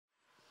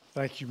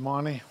Thank you,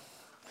 Monty.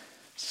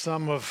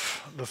 Some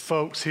of the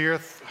folks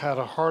here had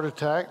a heart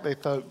attack. They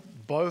thought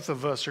both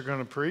of us are going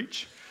to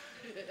preach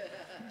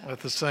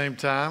at the same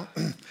time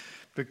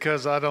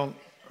because I don't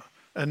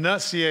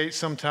enunciate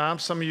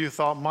sometimes. Some of you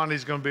thought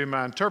Monty's going to be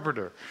my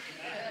interpreter.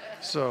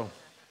 So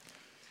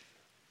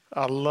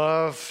I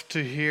love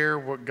to hear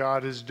what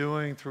God is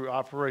doing through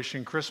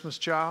Operation Christmas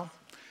Child.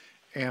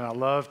 And I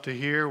love to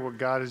hear what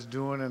God is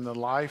doing in the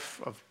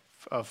life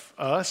of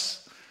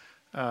us.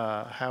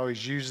 How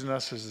he's using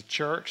us as a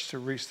church to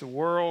reach the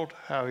world,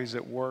 how he's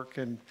at work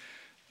in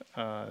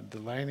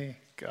Delaney.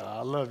 God,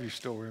 I love your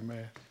story,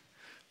 man.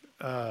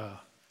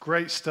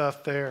 Great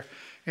stuff there.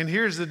 And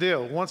here's the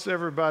deal. Once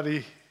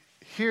everybody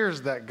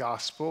hears that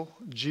gospel,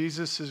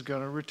 Jesus is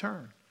going to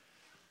return.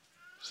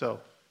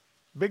 So,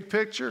 big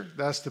picture,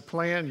 that's the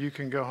plan. You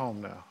can go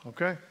home now,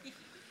 okay?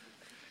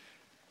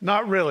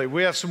 Not really.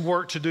 We have some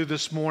work to do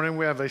this morning.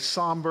 We have a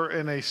somber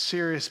and a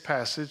serious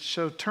passage.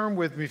 So turn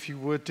with me, if you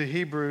would, to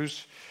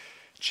Hebrews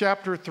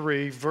chapter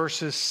 3,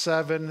 verses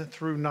 7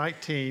 through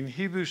 19.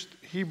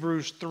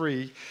 Hebrews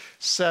 3,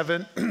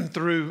 7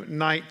 through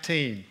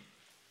 19.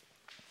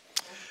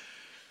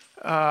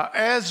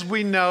 As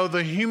we know,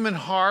 the human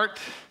heart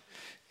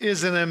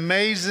is an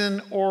amazing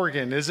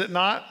organ, is it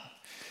not?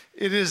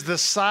 It is the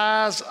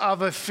size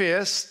of a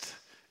fist.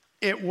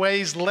 It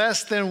weighs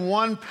less than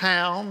 1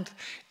 pound.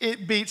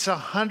 It beats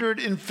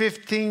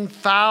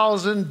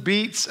 115,000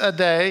 beats a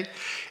day.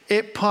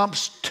 It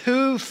pumps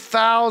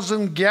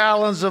 2,000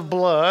 gallons of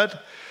blood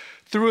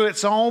through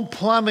its own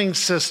plumbing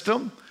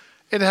system.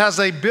 It has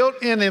a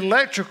built-in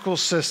electrical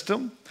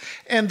system,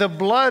 and the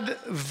blood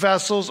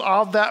vessels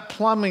of that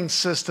plumbing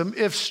system,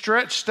 if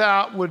stretched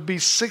out, would be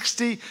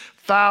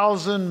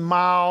 60,000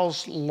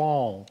 miles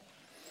long.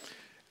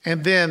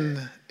 And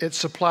then it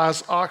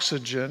supplies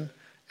oxygen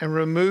and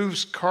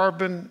removes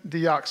carbon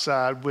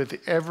dioxide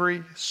with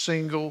every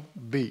single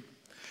beat.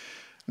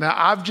 Now,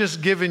 I've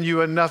just given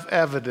you enough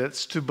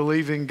evidence to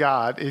believe in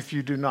God if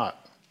you do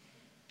not.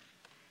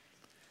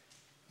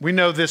 We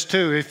know this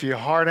too. If your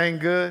heart ain't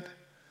good,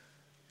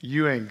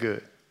 you ain't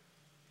good.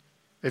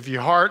 If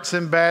your heart's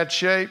in bad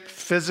shape,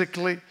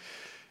 physically,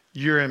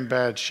 you're in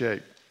bad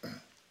shape.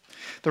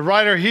 The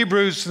writer of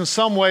Hebrews, in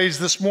some ways,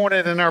 this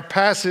morning in our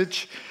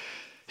passage,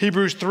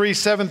 Hebrews 3,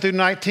 7 through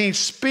 19,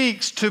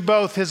 speaks to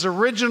both his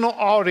original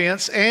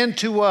audience and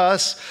to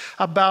us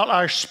about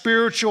our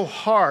spiritual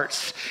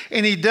hearts.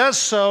 And he does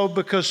so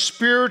because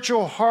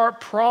spiritual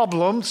heart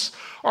problems,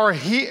 or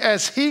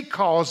as he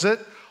calls it,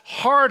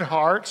 hard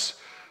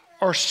hearts,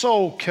 are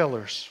soul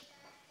killers.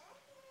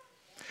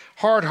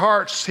 Hard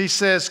hearts, he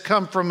says,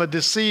 come from a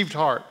deceived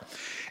heart.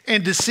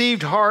 And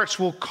deceived hearts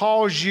will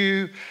cause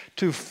you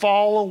to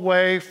fall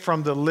away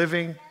from the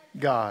living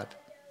God.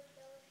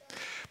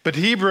 But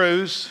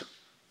Hebrews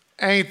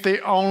ain't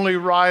the only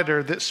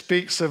writer that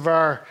speaks of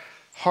our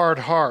hard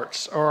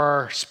hearts or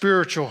our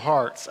spiritual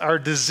hearts, our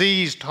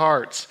diseased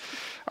hearts,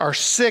 our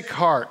sick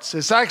hearts.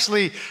 It's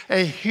actually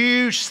a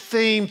huge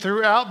theme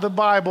throughout the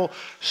Bible,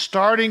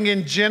 starting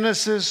in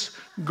Genesis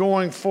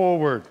going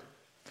forward.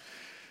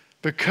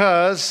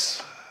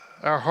 Because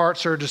our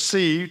hearts are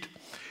deceived,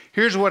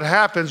 here's what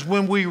happens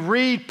when we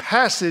read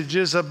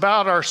passages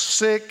about our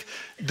sick,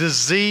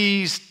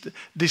 diseased,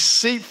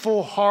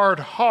 deceitful, hard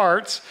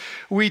hearts.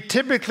 We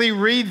typically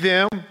read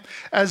them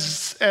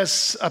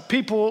as a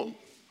people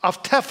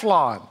of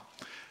Teflon.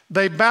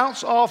 They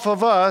bounce off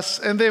of us,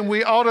 and then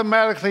we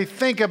automatically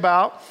think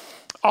about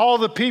all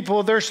the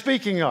people they're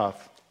speaking of.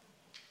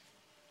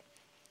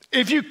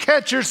 If you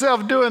catch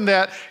yourself doing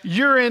that,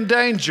 you're in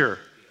danger.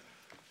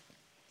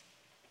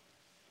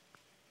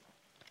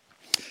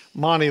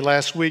 Monty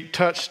last week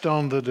touched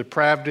on the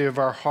depravity of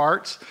our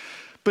hearts,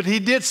 but he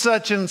did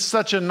in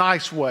such a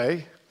nice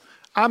way.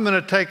 I'm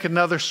going to take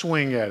another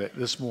swing at it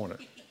this morning.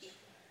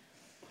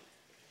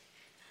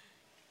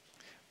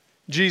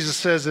 Jesus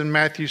says in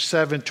Matthew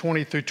 7,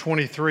 20 through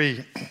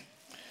 23,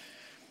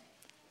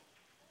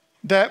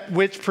 that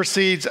which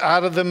proceeds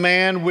out of the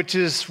man, which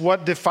is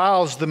what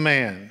defiles the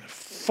man.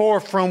 For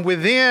from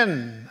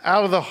within,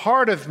 out of the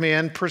heart of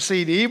men,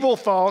 proceed evil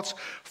thoughts,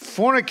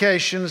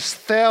 fornications,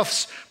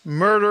 thefts,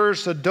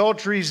 murders,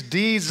 adulteries,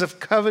 deeds of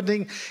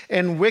coveting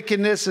and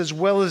wickedness, as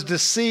well as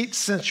deceit,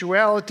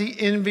 sensuality,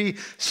 envy,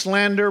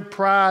 slander,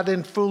 pride,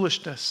 and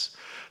foolishness.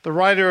 The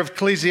writer of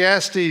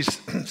Ecclesiastes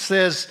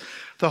says,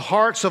 the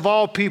hearts of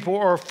all people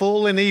are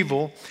full and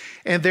evil,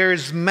 and there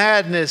is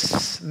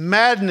madness,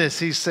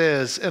 he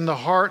says, in the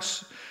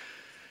hearts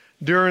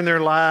during their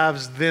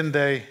lives, then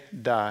they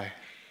die.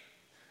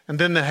 And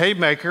then the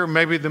haymaker,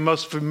 maybe the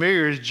most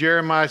familiar, is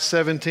Jeremiah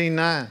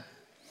 17:9.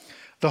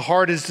 The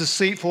heart is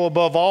deceitful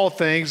above all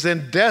things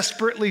and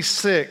desperately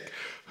sick.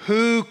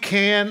 Who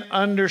can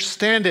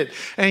understand it?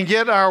 And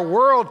yet our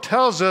world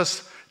tells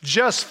us,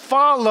 just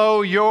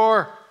follow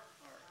your.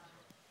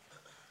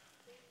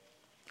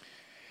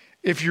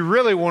 If you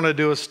really want to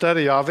do a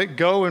study of it,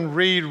 go and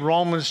read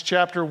Romans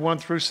chapter 1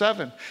 through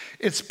 7.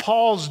 It's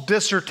Paul's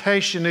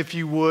dissertation, if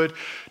you would,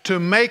 to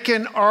make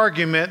an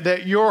argument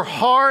that your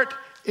heart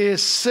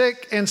is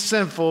sick and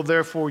sinful,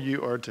 therefore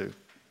you are too.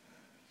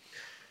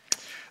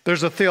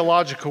 There's a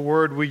theological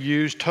word we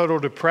use, total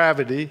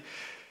depravity.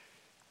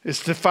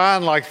 It's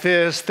defined like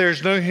this: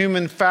 there's no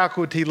human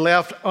faculty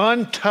left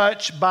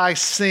untouched by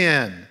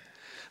sin.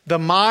 The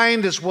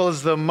mind, as well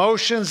as the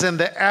emotions and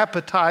the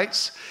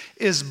appetites,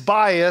 is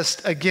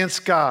biased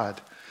against God.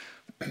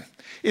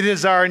 It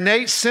is our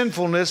innate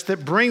sinfulness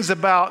that brings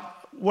about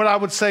what I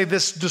would say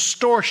this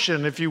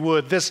distortion, if you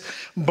would, this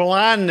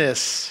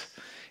blindness.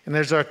 And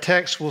as our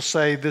text will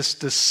say, this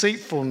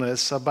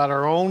deceitfulness about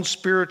our own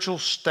spiritual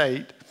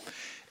state.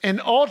 And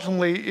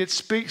ultimately, it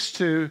speaks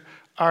to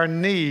our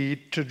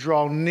need to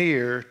draw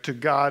near to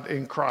God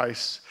in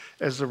Christ,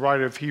 as the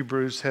writer of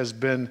Hebrews has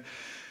been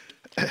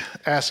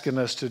asking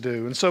us to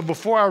do. And so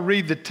before I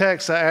read the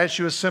text, I ask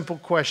you a simple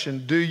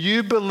question. Do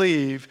you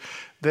believe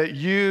that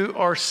you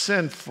are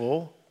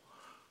sinful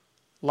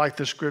like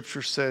the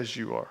scripture says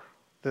you are?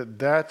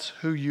 That's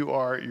who you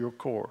are at your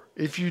core.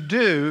 If you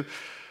do,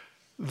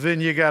 then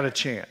you got a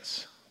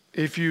chance.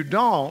 If you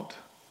don't,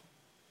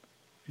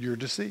 you're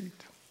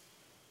deceived.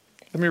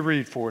 Let me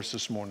read for us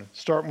this morning,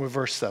 starting with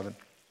verse 7.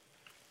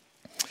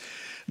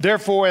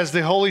 Therefore, as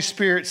the Holy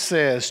Spirit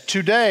says,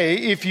 today,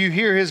 if you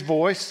hear his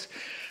voice,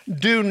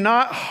 do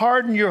not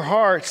harden your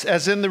hearts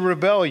as in the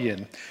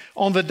rebellion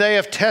on the day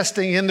of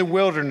testing in the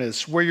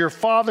wilderness, where your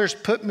fathers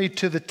put me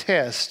to the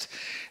test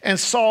and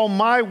saw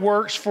my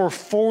works for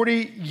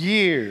 40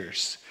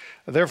 years.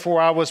 Therefore,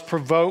 I was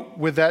provoked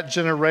with that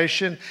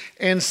generation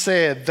and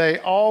said, they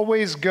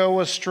always go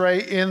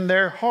astray in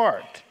their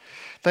heart.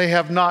 They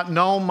have not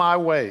known my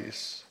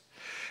ways.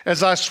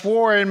 As I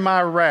swore in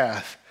my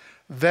wrath,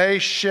 they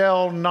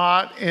shall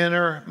not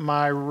enter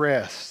my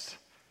rest.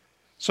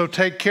 So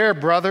take care,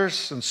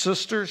 brothers and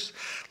sisters,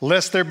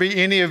 lest there be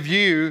any of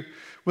you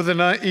with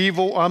an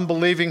evil,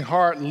 unbelieving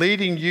heart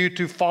leading you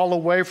to fall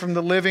away from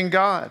the living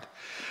God.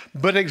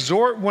 But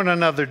exhort one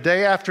another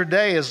day after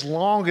day, as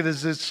long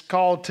as it's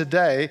called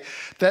today,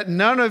 that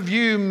none of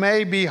you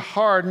may be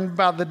hardened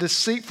by the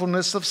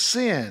deceitfulness of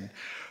sin.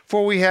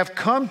 For we have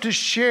come to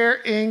share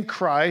in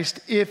Christ,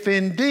 if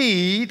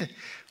indeed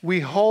we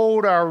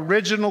hold our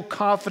original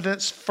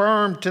confidence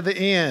firm to the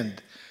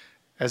end.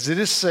 As it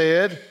is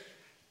said,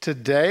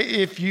 today,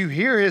 if you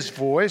hear his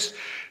voice,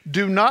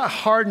 do not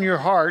harden your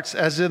hearts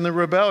as in the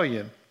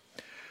rebellion.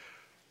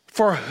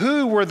 For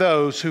who were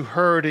those who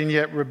heard and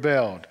yet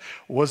rebelled?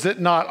 Was it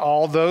not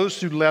all those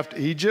who left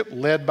Egypt,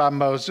 led by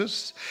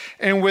Moses?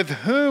 And with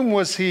whom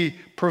was he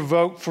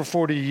provoked for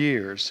 40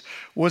 years?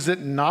 Was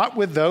it not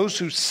with those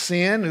who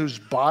sinned, whose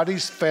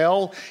bodies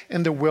fell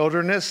in the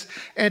wilderness?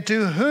 And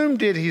to whom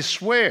did he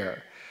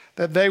swear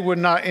that they would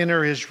not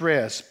enter his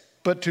rest,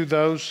 but to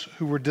those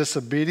who were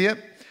disobedient?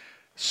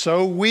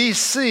 So we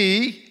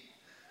see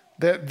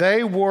that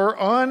they were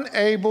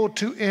unable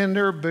to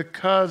enter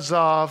because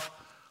of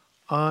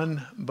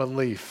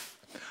unbelief.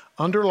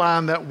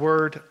 Underline that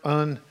word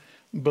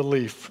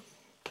unbelief,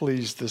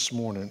 please, this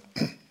morning.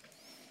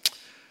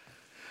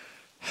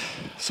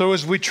 So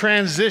as we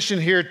transition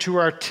here to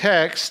our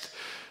text,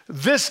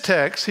 this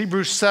text,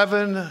 Hebrews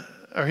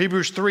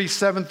 3,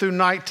 7 through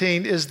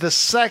 19, is the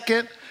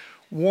second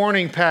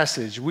warning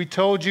passage. We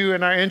told you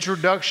in our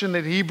introduction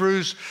that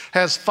Hebrews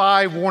has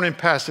 5 warning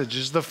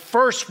passages. The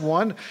first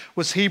one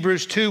was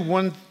Hebrews 2,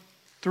 1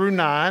 through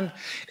 9,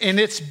 and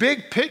its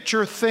big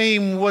picture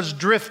theme was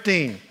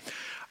drifting.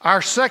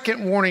 Our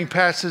second warning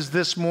passage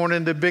this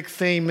morning, the big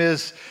theme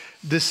is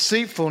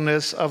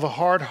deceitfulness of a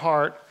hard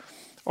heart,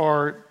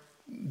 or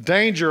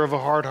danger of a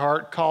hard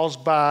heart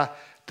caused by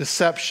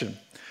deception.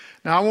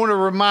 Now, I want to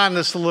remind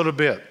us a little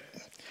bit.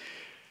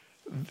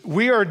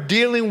 We are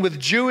dealing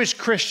with Jewish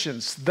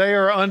Christians. They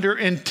are under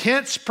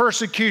intense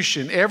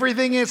persecution.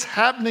 Everything is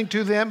happening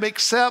to them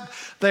except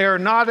they are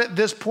not at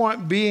this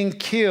point being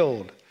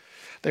killed.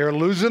 They are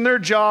losing their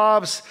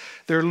jobs.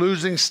 They're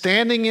losing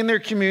standing in their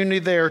community.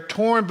 They are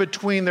torn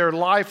between their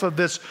life of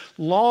this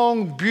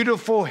long,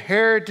 beautiful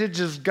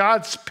heritage as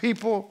God's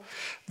people.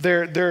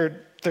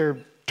 They're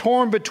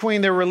torn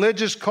between their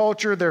religious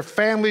culture, their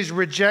family's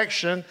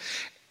rejection,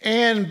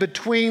 and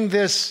between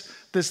this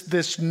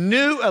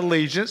new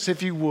allegiance,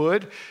 if you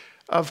would,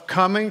 of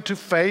coming to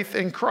faith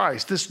in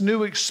Christ, this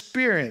new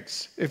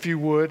experience, if you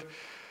would,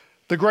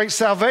 the great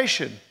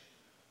salvation,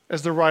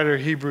 as the writer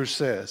of Hebrews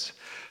says.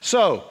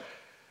 So,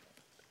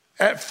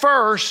 at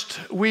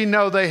first, we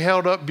know they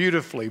held up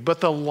beautifully,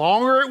 but the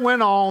longer it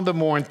went on, the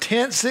more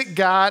intense it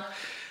got.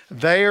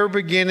 They are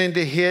beginning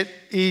to hit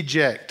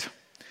eject.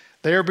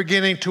 They are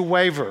beginning to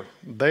waver.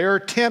 They are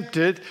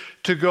tempted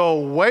to go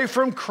away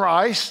from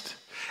Christ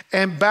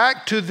and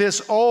back to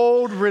this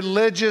old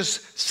religious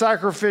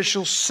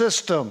sacrificial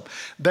system.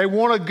 They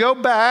want to go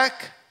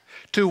back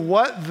to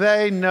what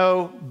they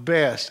know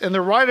best. And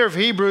the writer of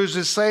Hebrews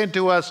is saying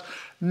to us,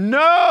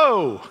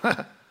 no!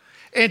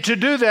 And to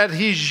do that,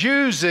 he's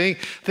using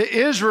the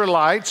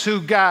Israelites who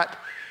got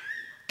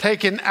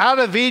taken out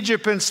of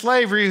Egypt in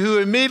slavery, who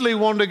immediately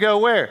wanted to go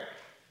where?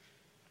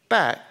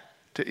 Back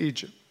to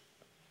Egypt.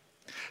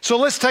 So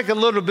let's take a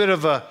little bit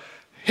of a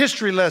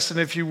history lesson,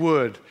 if you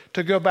would,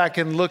 to go back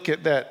and look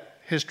at that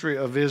history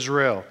of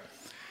Israel.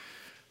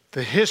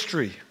 The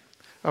history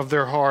of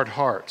their hard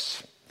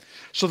hearts.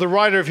 So the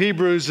writer of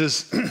Hebrews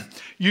is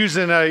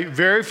using a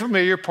very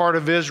familiar part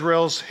of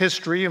Israel's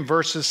history in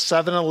verses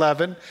 7 and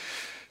 11.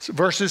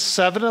 Verses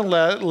 7 and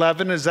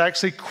 11 is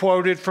actually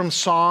quoted from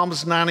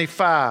Psalms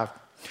 95.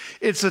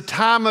 It's a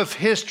time of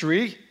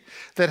history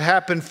that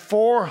happened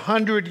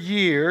 400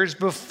 years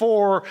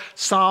before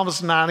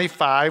Psalms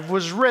 95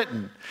 was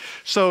written.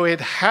 So it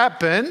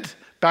happened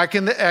back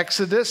in the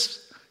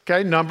Exodus,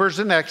 okay, Numbers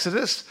and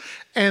Exodus,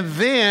 and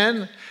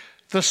then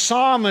the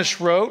psalmist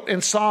wrote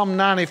in Psalm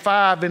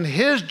 95 in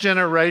his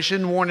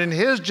generation, warning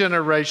his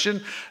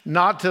generation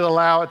not to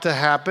allow it to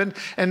happen.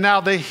 And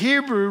now the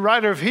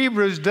writer of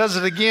Hebrews does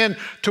it again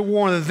to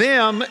warn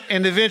them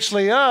and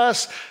eventually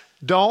us,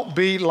 don't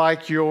be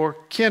like your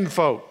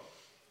kinfolk.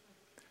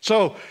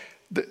 So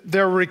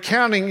they're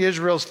recounting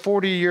Israel's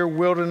 40-year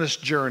wilderness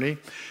journey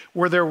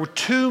where there were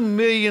 2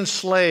 million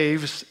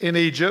slaves in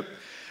Egypt.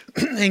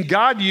 And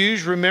God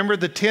used, remember,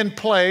 the 10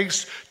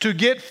 plagues to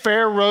get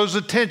Pharaoh's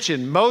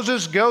attention.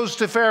 Moses goes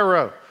to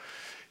Pharaoh.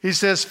 He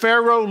says,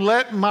 Pharaoh,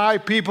 let my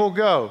people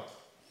go.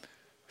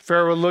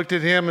 Pharaoh looked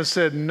at him and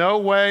said, no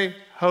way,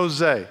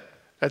 Jose.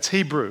 That's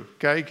Hebrew,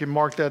 okay? You can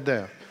mark that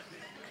down.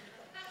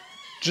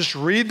 Just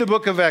read the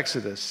book of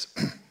Exodus.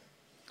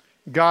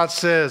 God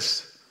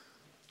says,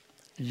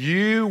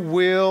 you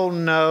will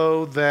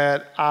know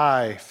that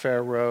I,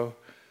 Pharaoh,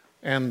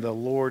 am the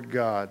Lord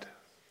God.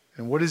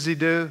 And what does he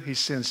do? He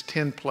sends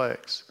 10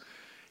 plagues.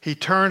 He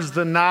turns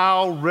the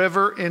Nile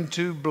River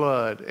into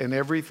blood, and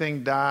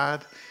everything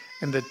died.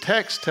 And the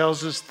text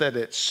tells us that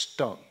it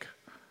stunk.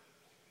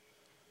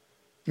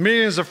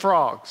 Millions of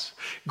frogs.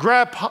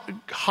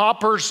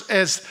 Grasshoppers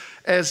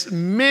as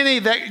many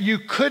that you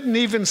couldn't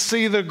even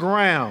see the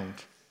ground.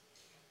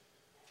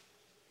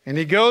 And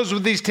he goes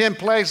with these 10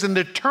 plagues, and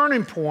the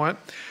turning point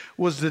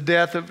was the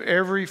death of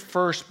every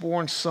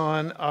firstborn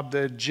son of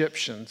the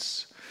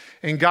Egyptians.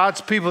 And God's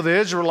people, the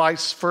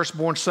Israelites'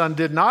 firstborn son,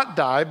 did not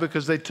die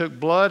because they took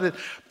blood and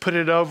put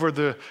it over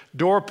the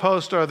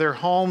doorpost of their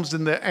homes,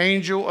 and the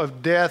angel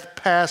of death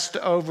passed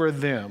over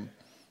them.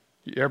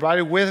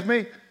 Everybody with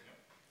me?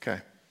 Okay.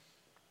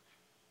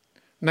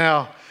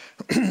 Now,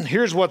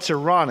 here's what's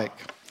ironic.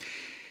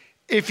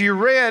 If you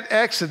read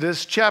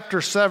Exodus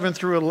chapter 7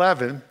 through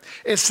 11,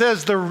 it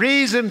says the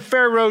reason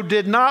Pharaoh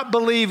did not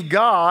believe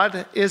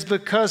God is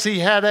because he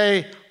had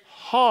a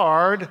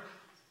hard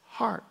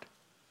heart.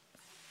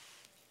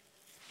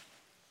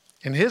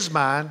 In his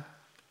mind,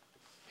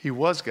 he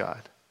was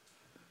God.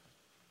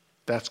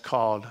 That's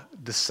called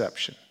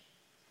deception.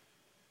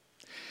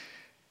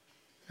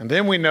 And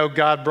then we know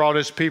God brought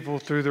his people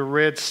through the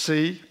Red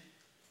Sea.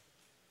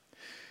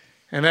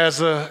 And as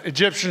the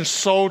Egyptian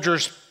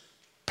soldiers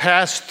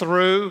passed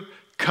through,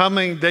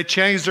 they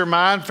changed their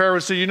mind. Pharaoh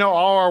said,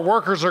 all our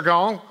workers are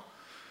gone.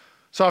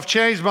 So I've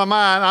changed my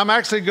mind. I'm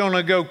actually going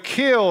to go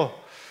kill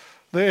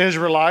the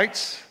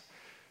Israelites.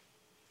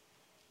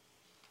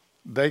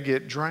 They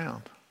get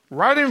drowned.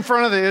 Right in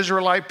front of the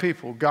Israelite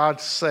people, God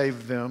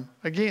saved them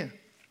again.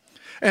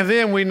 And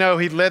then we know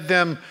he led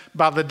them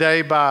by the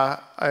day by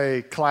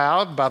a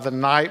cloud, by the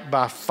night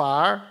by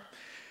fire.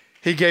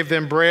 He gave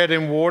them bread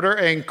and water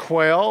and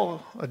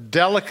quail, a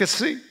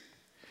delicacy.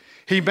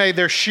 He made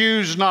their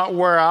shoes not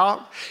wear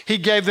out. He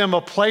gave them a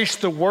place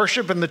to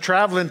worship in the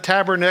traveling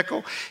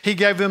tabernacle. He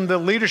gave them the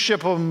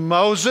leadership of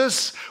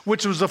Moses,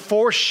 which was a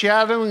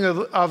foreshadowing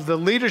of the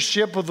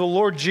leadership of the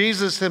Lord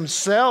Jesus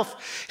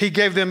himself. He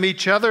gave them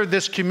each other,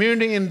 this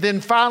community. And then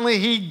finally,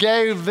 he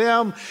gave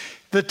them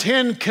the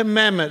 10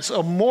 commandments,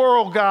 a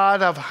moral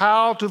guide of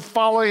how to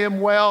follow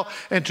him well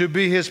and to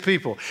be his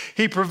people.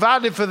 He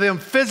provided for them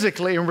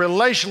physically and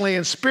relationally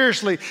and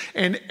spiritually,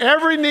 and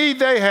every need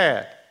they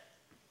had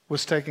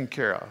was taken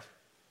care of.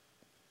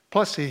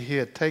 Plus, he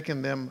had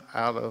taken them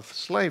out of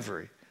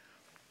slavery.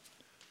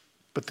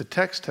 But the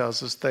text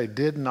tells us they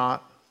did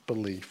not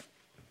believe.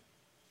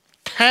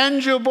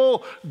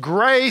 Tangible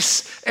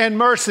grace and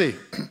mercy.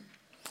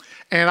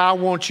 And I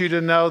want you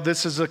to know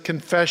this is a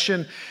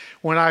confession.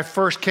 When I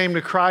first came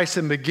to Christ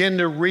and began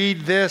to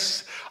read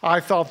this,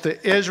 I thought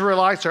the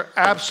Israelites are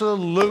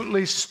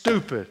absolutely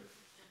stupid.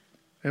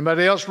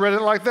 Anybody else read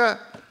it like that?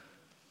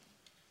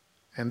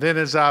 And then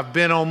as I've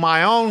been on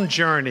my own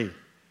journey,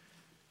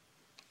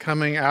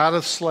 coming out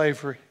of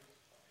slavery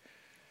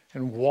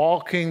and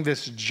walking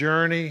this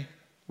journey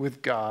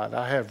with God,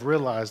 I have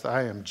realized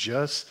I am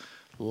just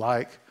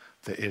like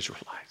the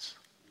Israelites.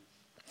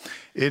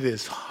 It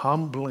is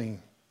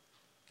humbling.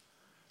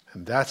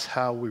 And that's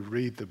how we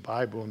read the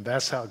Bible, and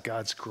that's how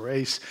God's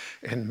grace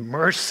and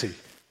mercy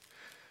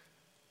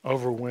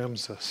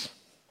overwhelms us.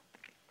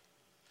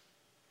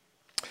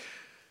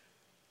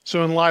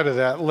 So in light of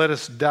that, let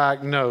us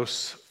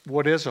diagnose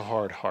what is a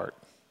hard heart,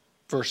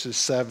 verses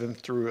 7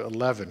 through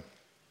 11.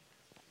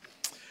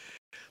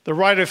 The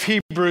writer of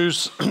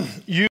Hebrews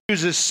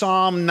uses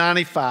Psalm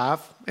 95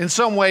 in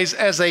some ways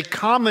as a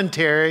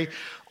commentary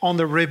on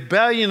the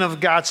rebellion of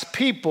God's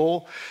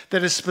people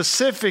that is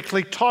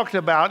specifically talked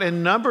about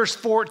in Numbers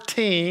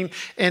 14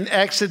 and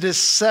Exodus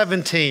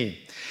 17.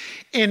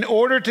 In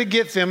order to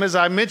get them, as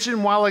I mentioned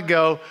a while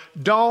ago,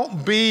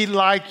 don't be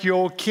like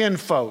your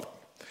kinfolk.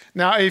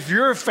 Now, if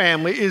your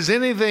family is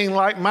anything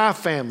like my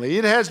family,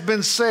 it has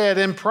been said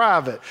in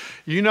private,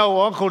 you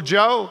know Uncle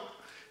Joe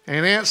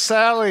and Aunt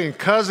Sally and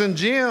Cousin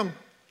Jim,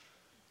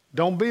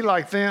 don't be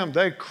like them.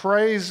 They're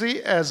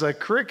crazy as a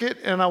cricket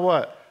and a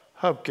what?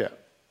 Hubcap.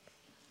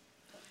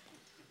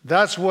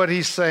 That's what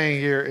he's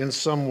saying here in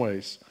some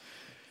ways.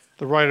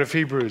 The writer of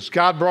Hebrews.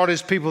 God brought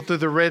his people through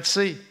the Red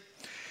Sea.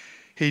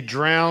 He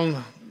drowned.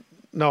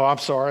 No, I'm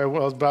sorry. I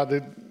was about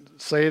to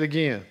say it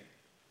again.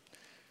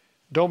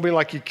 Don't be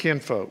like your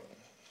kinfolk,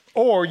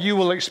 or you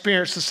will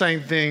experience the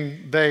same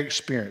thing they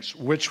experienced,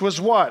 which was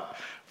what?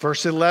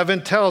 Verse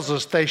 11 tells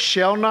us, they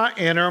shall not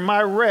enter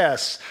my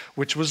rest,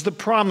 which was the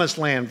promised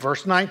land.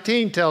 Verse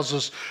 19 tells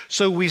us,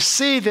 so we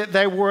see that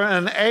they were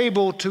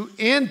unable to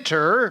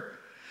enter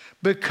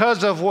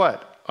because of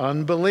what?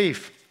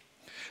 Unbelief.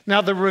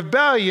 Now, the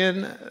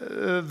rebellion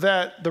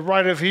that the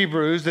writer of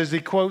Hebrews, as he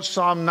quotes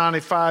Psalm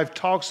 95,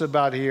 talks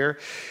about here,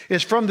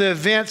 is from the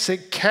events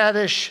at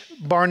Kadesh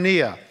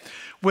Barnea,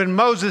 when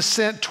Moses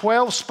sent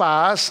 12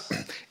 spies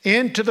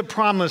into the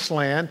promised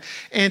land,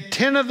 and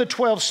 10 of the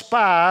 12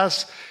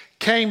 spies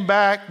came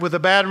back with a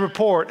bad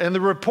report. And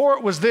the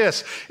report was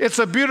this: it's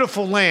a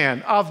beautiful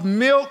land of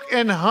milk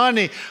and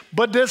honey,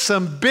 but there's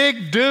some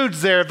big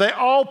dudes there. They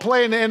all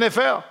play in the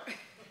NFL.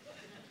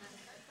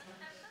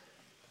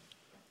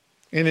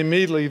 And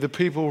immediately the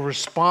people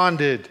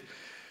responded,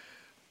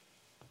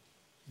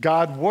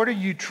 God, what are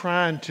you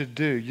trying to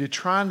do? You're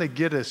trying to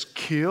get us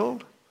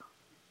killed?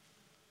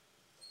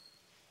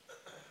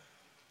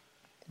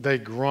 They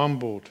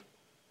grumbled,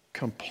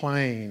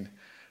 complained,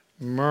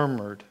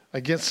 murmured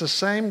against the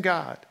same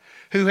God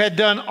who had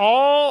done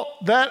all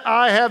that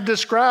I have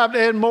described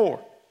and more.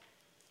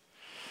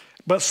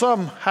 But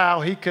somehow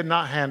he could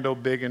not handle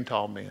big and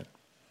tall men.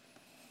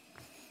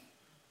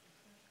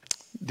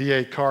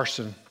 D.A.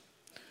 Carson,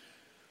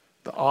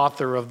 the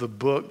author of the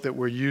book that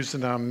we're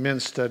using in our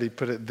men's study,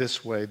 put it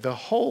this way: the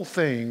whole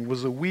thing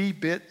was a wee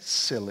bit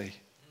silly.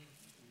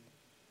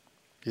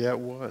 Yeah, it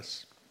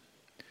was.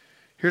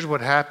 Here's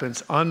what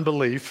happens.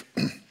 Unbelief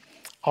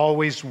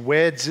always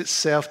weds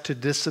itself to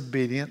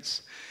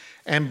disobedience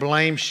and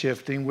blame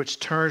shifting, which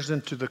turns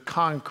into the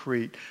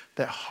concrete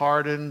that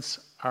hardens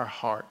our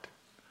heart.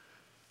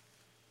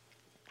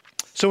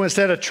 So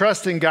instead of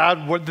trusting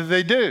God, what did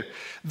they do?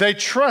 They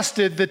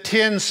trusted the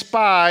 10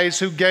 spies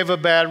who gave a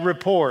bad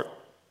report.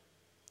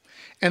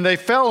 And they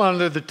fell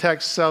under, the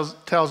text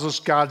tells us,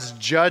 God's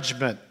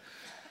judgment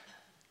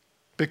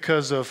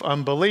because of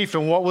unbelief.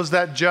 And what was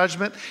that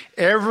judgment?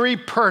 Every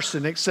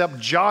person except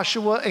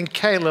Joshua and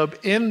Caleb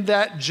in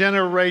that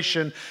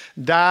generation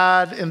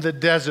died in the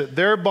desert.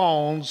 Their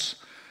bones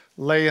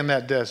lay in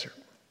that desert.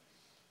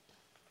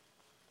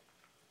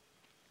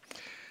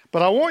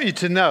 But I want you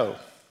to know,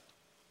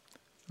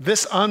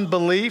 this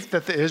unbelief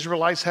that the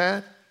Israelites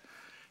had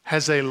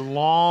has a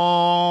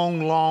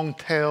long, long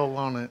tail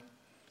on it.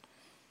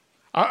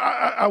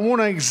 I want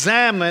to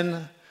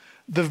examine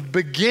the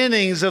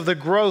beginnings of the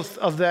growth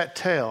of that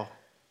tail.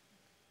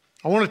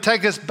 I want to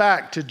take us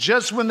back to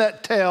just when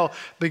that tail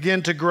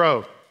began to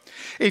grow.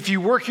 If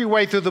you work your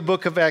way through the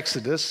book of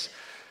Exodus,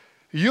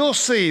 you'll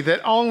see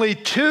that only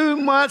 2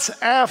 months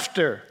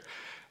after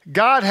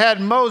God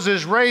had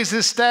Moses raise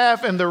his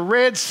staff and the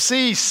Red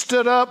Sea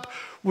stood up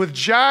with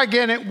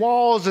gigantic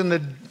walls and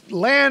the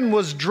land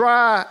was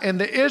dry and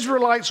the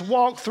Israelites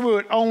walked through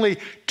it, only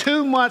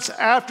 2 months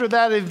after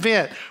that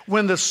event,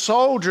 when the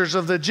soldiers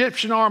of the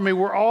Egyptian army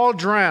were all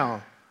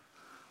drowned,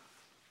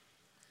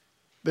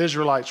 the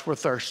Israelites were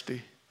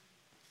thirsty.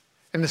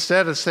 And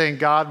instead of saying,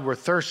 God, we're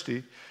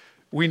thirsty,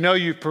 we know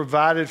you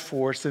provided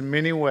for us in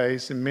many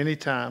ways and many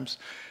times.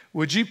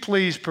 Would you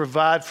please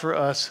provide for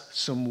us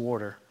some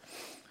water?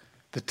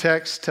 The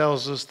text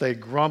tells us they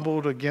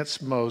grumbled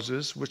against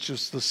Moses, which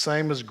is the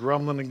same as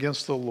grumbling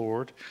against the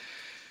Lord,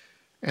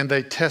 and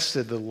they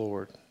tested the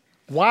Lord.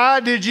 Why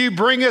did you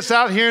bring us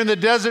out here in the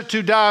desert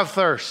to die of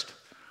thirst?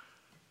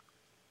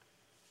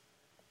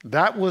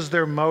 That was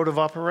their mode of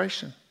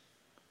operation.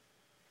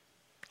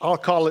 I'll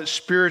call it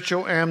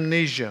spiritual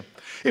amnesia.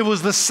 It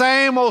was the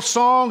same old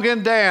song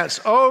and dance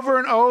over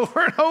and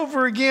over and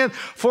over again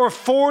for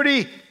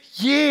 40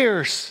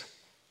 years.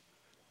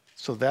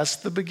 So that's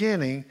the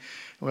beginning.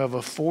 We have a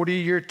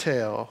 40-year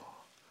tail.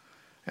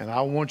 And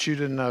I want you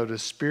to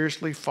notice,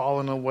 spiritually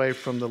falling away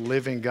from the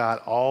living God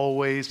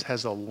always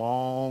has a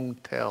long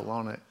tail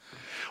on it.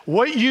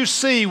 What you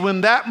see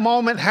when that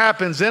moment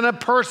happens in a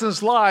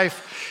person's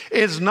life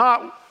is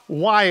not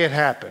why it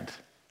happened.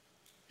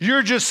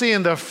 You're just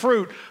seeing the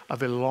fruit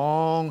of a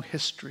long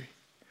history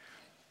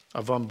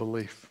of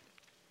unbelief.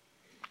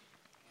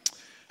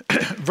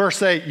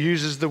 Verse 8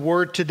 uses the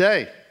word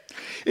today.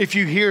 If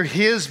you hear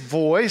his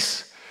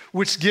voice,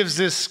 which gives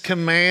this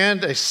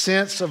command a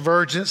sense of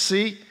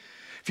urgency,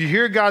 if you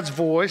hear God's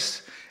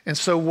voice, and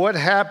so what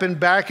happened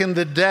back in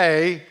the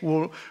day,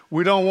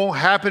 we don't want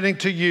happening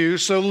to you,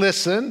 so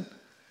listen.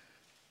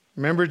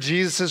 Remember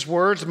Jesus'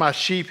 words, my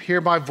sheep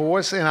hear my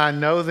voice, and I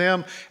know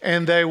them,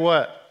 and they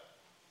what?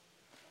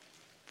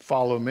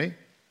 Follow me.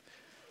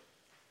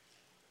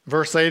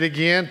 Verse 8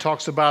 again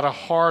talks about a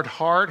hard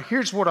heart.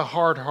 Here's what a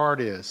hard heart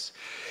is.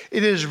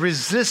 It is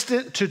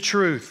resistant to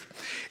truth.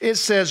 It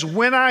says,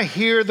 when I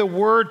hear the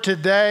word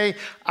today,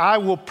 I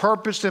will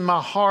purpose in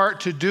my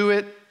heart to do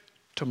it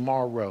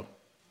tomorrow.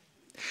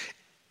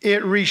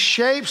 It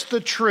reshapes the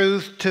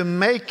truth to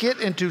make it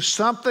into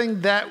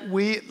something that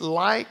we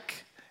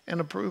like and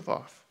approve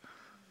of.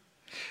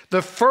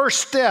 The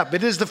first step,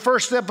 it is the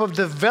first step of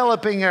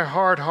developing a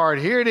hard heart.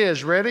 Here it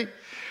is, ready?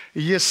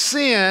 You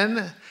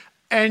sin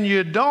and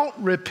you don't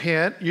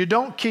repent, you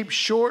don't keep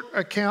short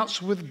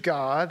accounts with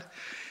God,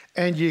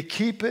 and you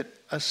keep it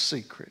a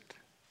secret.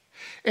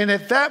 And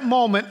at that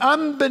moment,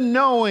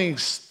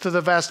 unbeknownst to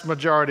the vast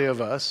majority of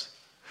us,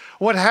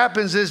 what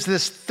happens is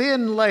this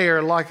thin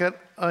layer, like an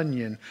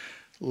onion,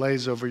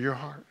 lays over your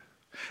heart.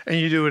 And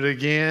you do it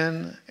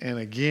again and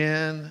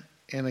again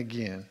and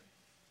again.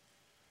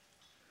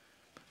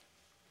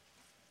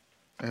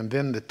 And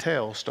then the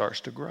tail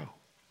starts to grow.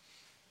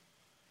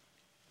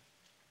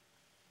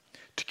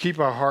 To keep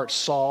our hearts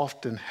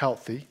soft and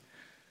healthy,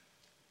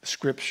 the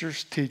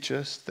scriptures teach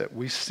us that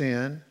we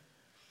sin,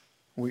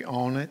 we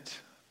own it,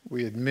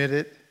 we admit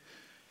it,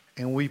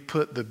 and we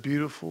put the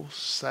beautiful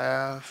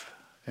salve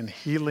and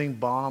healing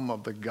balm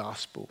of the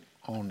gospel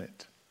on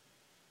it.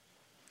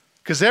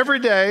 Because every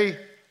day,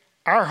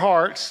 our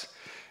hearts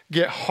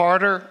get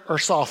harder or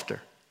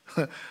softer.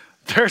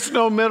 There's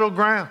no middle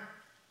ground.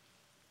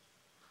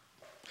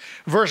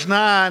 Verse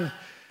 9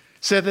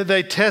 said that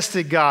they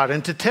tested God.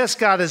 And to test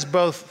God is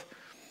both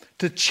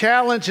to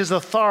challenge his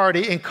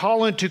authority and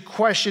call into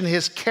question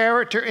his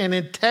character and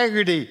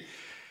integrity.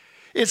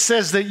 It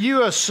says that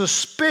you are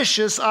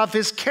suspicious of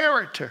his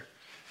character.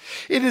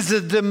 It is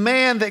a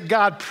demand that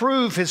God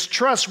prove his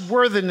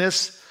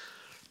trustworthiness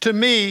to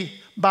me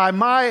by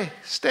my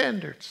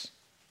standards.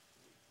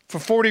 For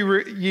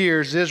 40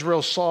 years,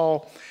 Israel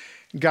saw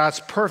God's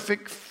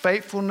perfect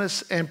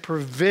faithfulness and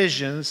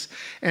provisions,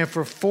 and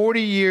for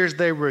 40 years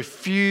they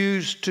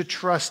refused to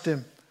trust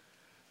him.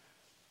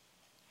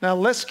 Now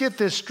let's get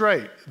this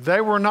straight. They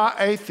were not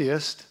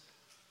atheists.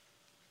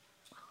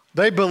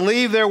 They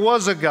believed there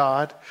was a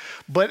God,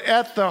 but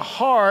at the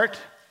heart,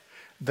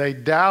 they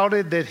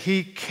doubted that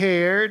he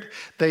cared,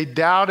 they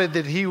doubted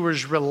that he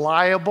was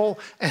reliable,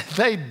 and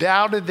they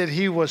doubted that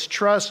he was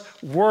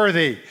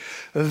trustworthy.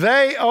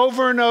 They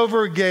over and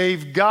over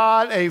gave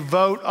God a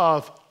vote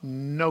of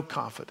no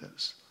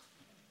confidence.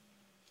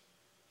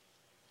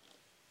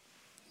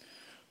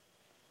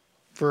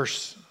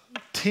 Verse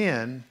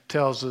 10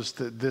 tells us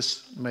that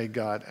this made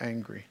God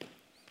angry.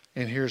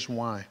 And here's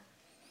why.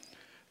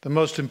 The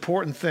most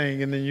important thing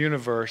in the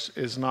universe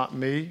is not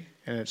me,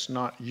 and it's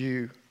not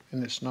you,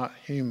 and it's not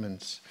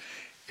humans.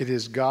 It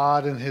is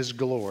God and his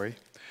glory,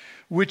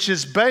 which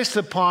is based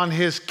upon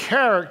his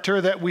character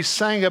that we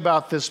sang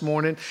about this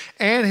morning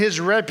and his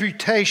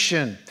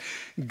reputation.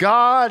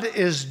 God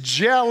is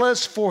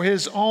jealous for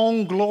his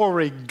own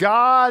glory.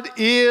 God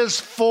is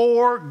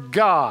for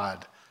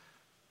God.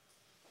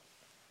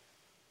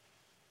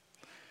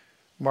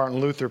 Martin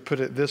Luther put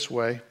it this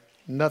way: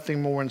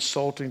 nothing more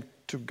insulting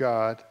to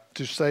God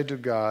to say to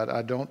God,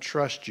 I don't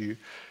trust you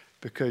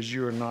because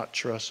you are not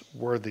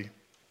trustworthy.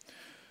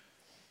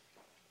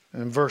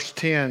 And in verse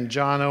 10,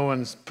 John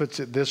Owen puts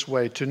it this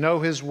way: to know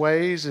his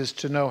ways is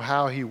to know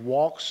how he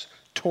walks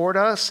toward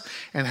us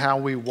and how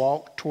we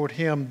walk toward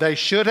him. They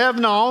should have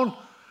known,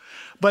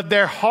 but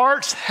their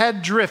hearts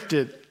had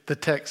drifted, the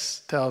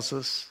text tells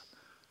us.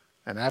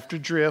 And after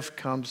drift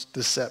comes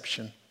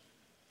deception.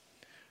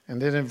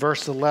 And then in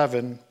verse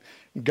 11,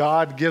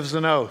 God gives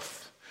an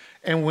oath.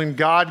 And when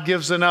God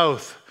gives an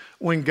oath,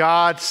 when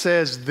God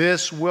says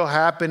this will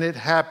happen, it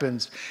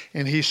happens.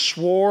 And he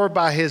swore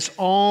by his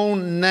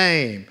own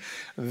name,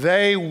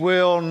 they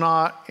will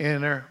not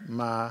enter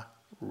my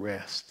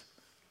rest.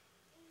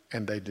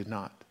 And they did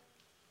not.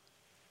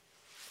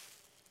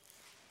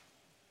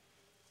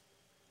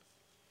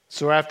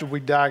 So after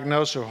we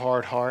diagnose a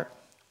hard heart,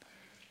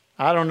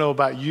 I don't know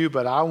about you,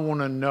 but I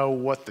want to know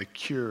what the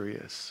cure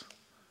is.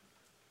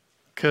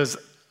 Because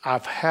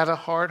I've had a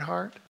hard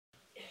heart.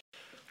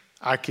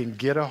 I can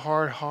get a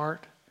hard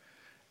heart.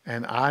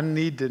 And I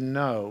need to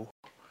know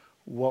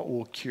what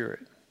will cure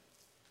it.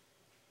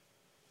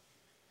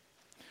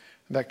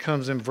 That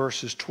comes in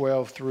verses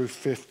 12 through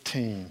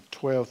 15.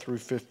 12 through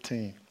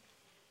 15.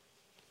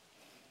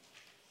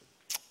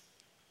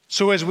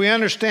 So as we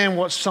understand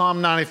what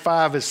Psalm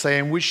 95 is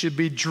saying, we should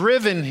be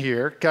driven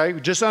here, okay?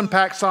 Just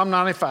unpack Psalm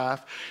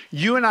 95.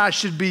 You and I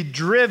should be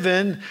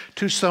driven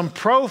to some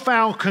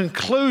profound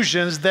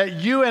conclusions that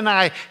you and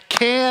I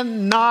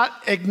cannot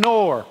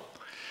ignore.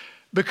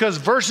 Because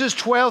verses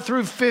 12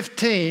 through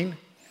 15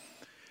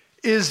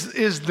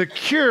 is the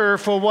cure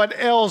for what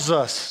ails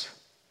us,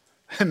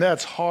 and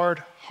that's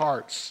hard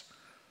hearts.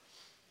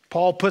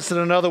 Paul puts it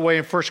another way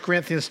in 1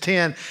 Corinthians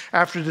 10,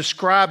 after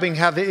describing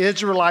how the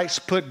Israelites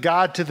put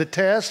God to the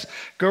test.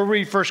 Go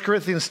read 1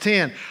 Corinthians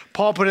 10.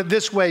 Paul put it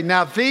this way: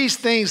 now these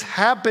things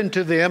happened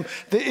to them,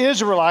 the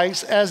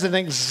Israelites, as an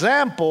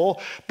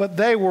example, but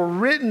they were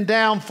written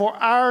down for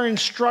our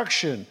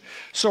instruction.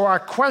 So our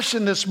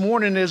question this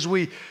morning as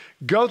we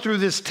go through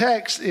this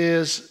text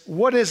is,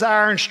 what is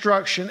our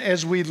instruction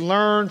as we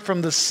learn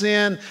from the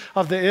sin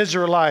of the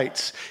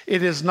Israelites?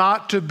 It is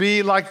not to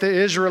be like the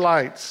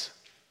Israelites,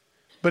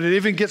 but it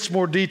even gets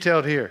more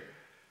detailed here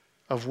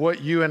of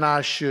what you and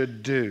I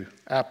should do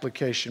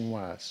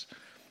application-wise.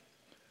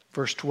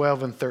 Verse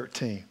 12 and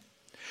 13.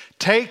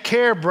 Take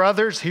care,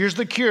 brothers, here's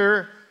the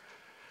cure,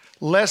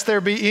 lest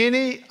there be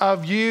any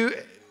of you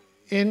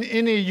an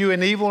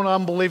evil and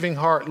unbelieving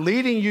heart,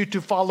 leading you to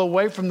fall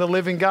away from the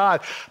living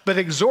God. But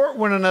exhort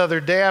one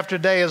another day after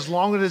day, as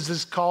long as it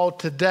is called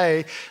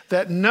today,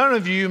 that none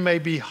of you may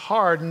be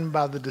hardened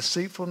by the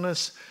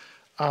deceitfulness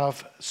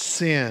of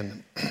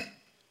sin.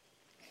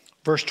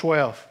 Verse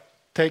 12,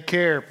 take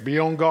care, be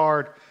on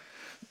guard,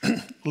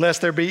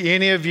 lest there be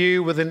any of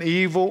you with an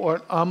evil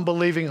or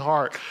unbelieving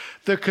heart.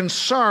 The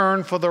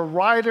concern for the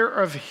writer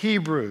of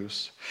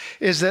Hebrews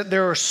is that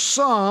there are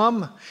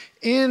some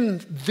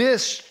in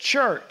this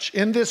church,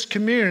 in this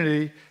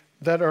community,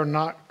 that are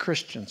not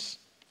Christians.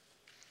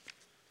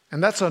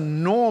 And that's a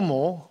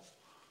normal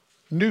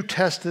New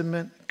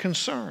Testament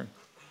concern.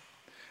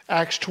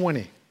 Acts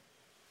 20.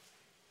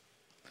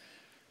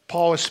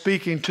 Paul is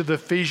speaking to the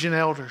Ephesian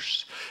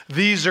elders.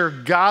 These are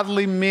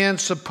godly men,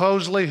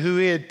 supposedly, who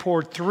he had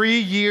poured 3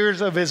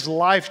 years of his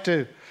life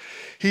to.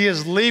 He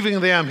is leaving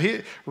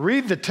them.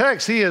 Read the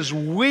text. He is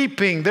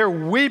weeping. They're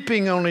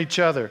weeping on each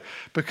other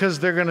because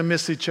they're going to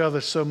miss each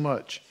other so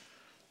much.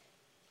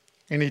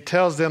 And he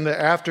tells them that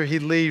after he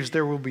leaves,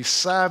 there will be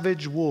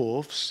savage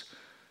wolves,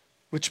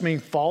 which mean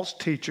false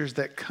teachers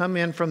that come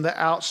in from the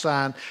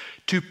outside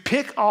to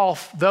pick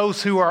off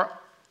those who are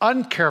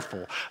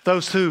uncareful,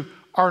 those who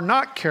are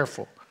not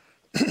careful.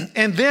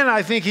 And then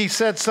I think he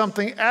said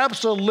something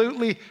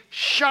absolutely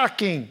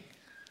shocking.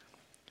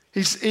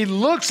 He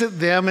looks at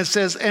them and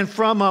says, and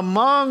from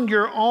among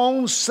your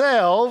own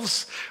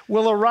selves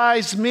will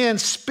arise men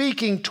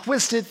speaking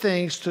twisted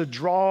things to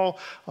draw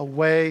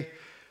away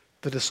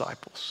the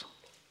disciples.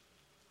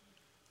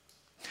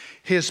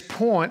 His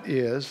point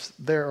is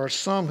there are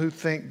some who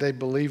think they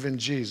believe in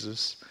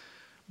Jesus,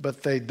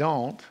 but they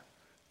don't,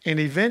 and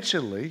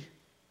eventually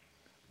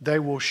they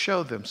will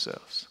show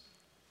themselves.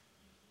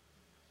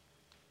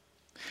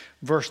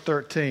 Verse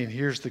 13,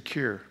 here's the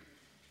cure.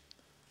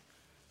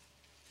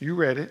 You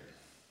read it.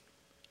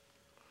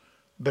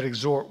 But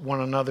exhort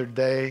one another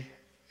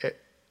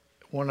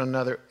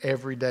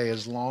every day,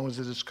 as long as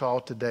it is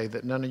called today,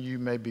 that none of you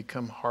may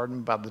become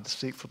hardened by the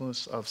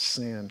deceitfulness of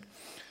sin.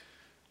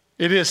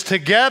 It is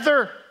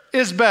together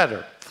is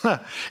better.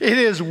 It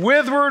is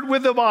withward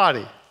with the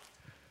body.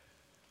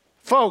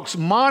 Folks,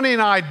 Monty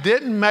and I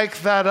didn't make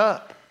that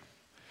up.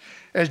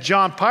 As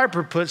John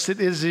Piper puts it,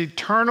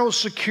 eternal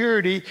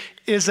security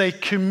is a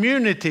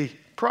community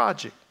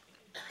project.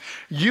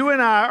 You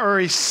and I are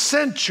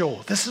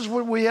essential. This is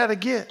what we had to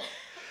get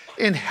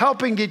in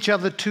helping each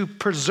other to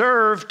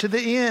preserve to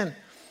the end.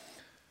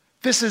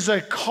 This is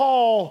a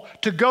call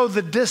to go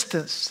the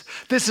distance.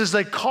 This is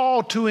a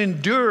call to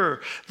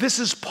endure. This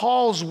is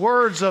Paul's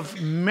words of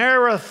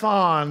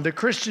marathon. The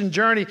Christian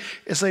journey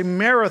is a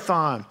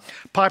marathon.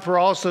 Piper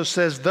also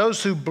says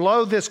those who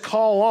blow this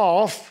call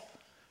off,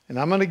 and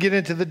I'm going to get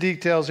into the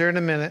details here in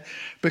a minute,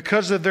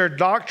 because of their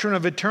doctrine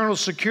of eternal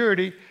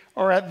security,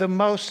 are at the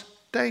most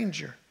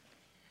danger.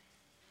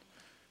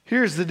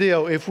 Here's the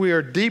deal. If we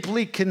are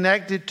deeply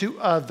connected to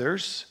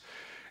others,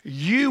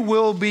 you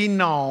will be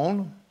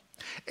known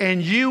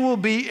and you will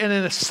be in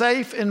a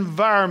safe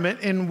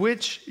environment in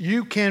which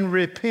you can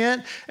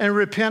repent and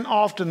repent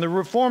often. The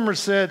Reformer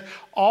said,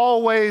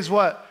 always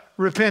what?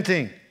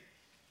 Repenting.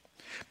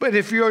 But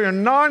if you're a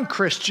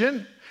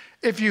non-Christian,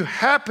 if you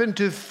happen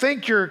to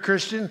think you're a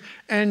Christian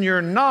and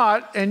you're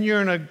not, and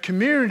you're in a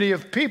community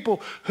of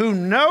people who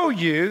know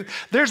you,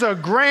 there's a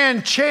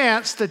grand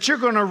chance that you're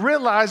going to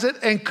realize it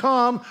and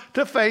come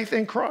to faith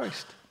in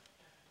Christ.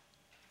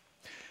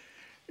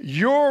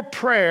 Your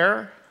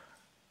prayer,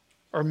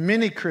 or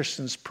many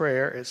Christians'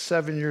 prayer at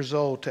 7 years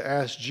old to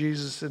ask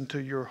Jesus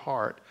into your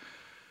heart,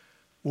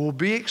 will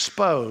be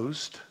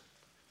exposed,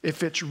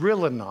 if it's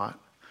real or not,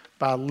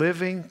 by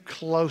living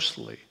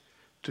closely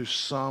to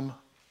some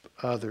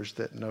others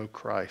that know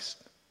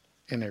Christ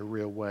in a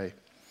real way.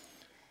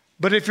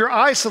 But if you're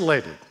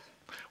isolated,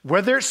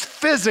 whether it's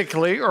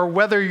physically or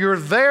whether you're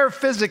there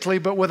physically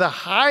but with a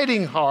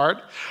hiding heart,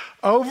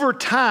 over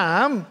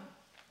time,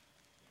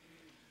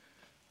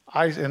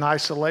 in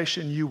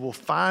isolation, you will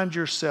find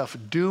yourself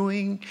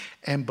doing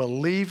and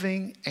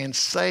believing and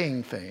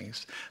saying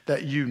things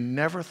that you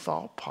never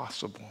thought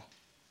possible.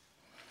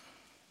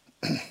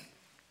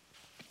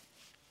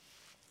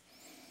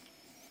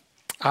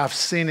 I've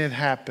seen it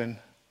happen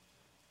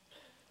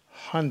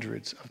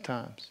hundreds of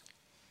times.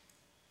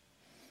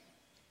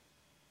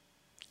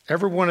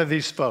 Every one of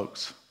these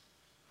folks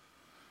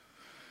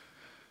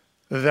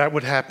that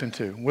would happen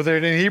to, whether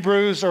it's in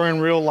Hebrews or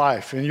in real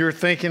life. And you're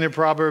thinking of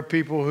probably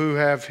people who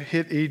have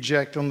hit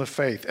eject on the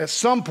faith. At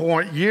some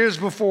point, years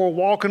before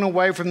walking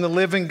away from the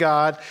living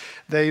God,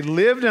 they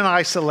lived in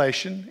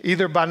isolation,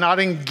 either by not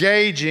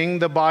engaging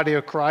the body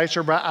of Christ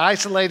or by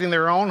isolating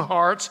their own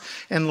hearts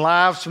and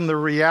lives from the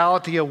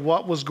reality of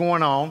what was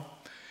going on.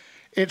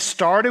 It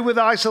started with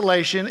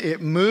isolation.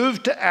 It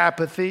moved to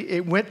apathy.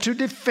 It went to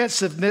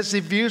defensiveness.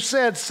 If you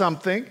said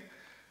something,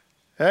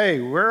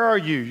 hey, where are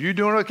you? You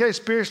doing okay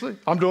spiritually?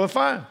 I'm doing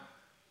fine.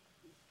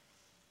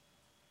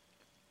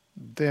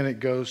 Then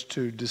it goes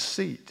to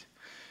deceit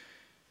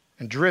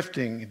and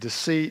drifting,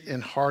 deceit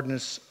and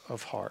hardness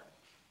of heart.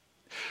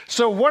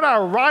 So what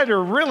our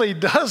writer really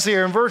does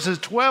here in verses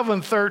 12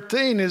 and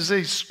 13 is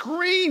he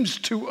screams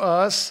to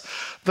us,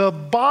 the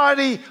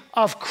body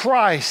of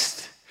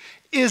Christ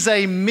is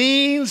a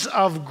means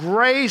of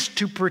grace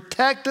to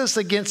protect us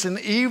against an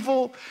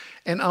evil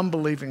and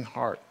unbelieving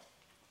heart.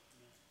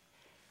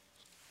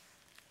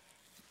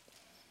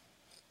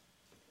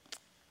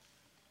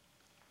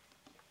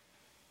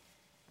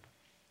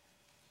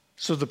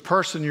 So the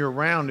person you're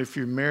around, if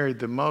you're married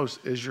the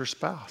most, is your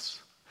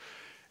spouse.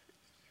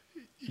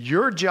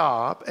 Your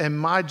job and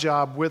my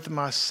job with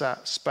my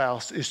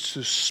spouse is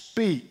to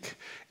speak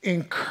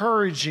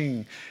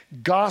encouraging,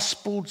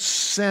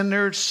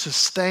 gospel-centered,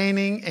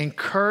 sustaining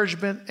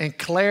encouragement and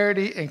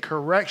clarity and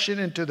correction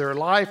into their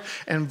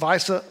life and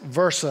vice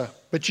versa.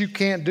 But you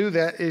can't do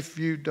that if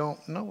you don't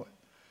know it.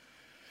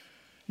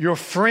 Your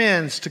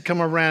friends to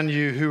come around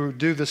you who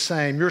do the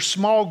same. Your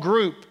small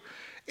group.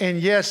 And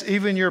yes,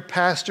 even your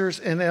pastors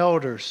and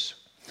elders.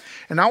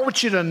 And I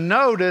want you to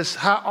notice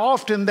how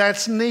often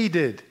that's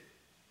needed.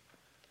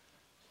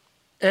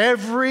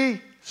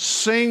 Every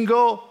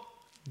single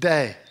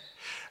day.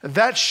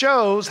 That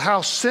shows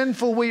how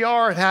sinful we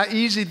are and how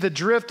easy the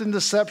drift and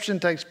deception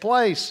takes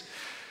place.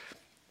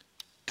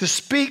 To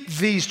speak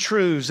these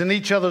truths in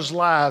each other's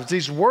lives,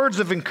 these words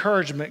of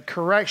encouragement,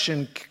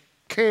 correction,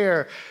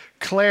 care,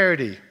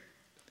 clarity.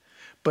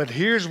 But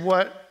here's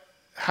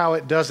how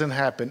it doesn't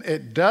happen.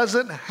 It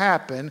doesn't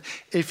happen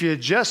if you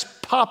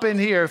just pop in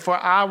here for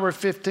an hour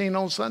 15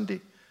 on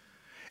Sunday.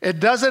 It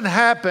doesn't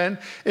happen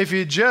if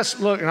you just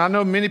look, and I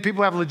know many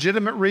people have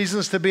legitimate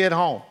reasons to be at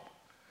home.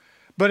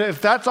 But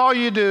if that's all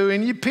you do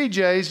in your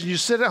PJs, you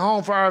sit at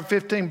home for hour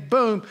 15,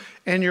 boom,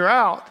 and you're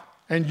out,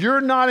 and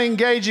you're not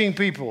engaging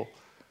people,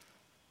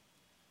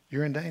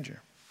 you're in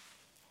danger.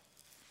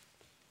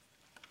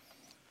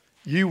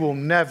 You will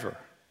never,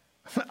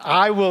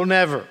 I will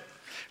never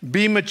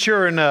be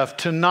mature enough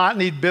to not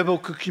need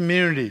biblical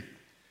community.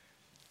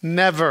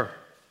 Never.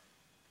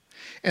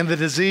 And the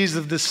disease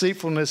of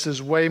deceitfulness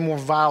is way more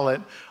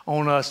violent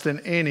on us than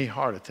any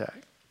heart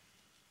attack.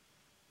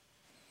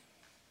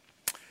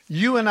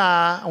 You and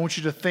I want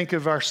you to think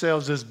of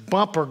ourselves as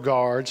bumper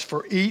guards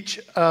for each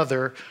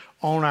other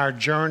on our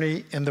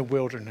journey in the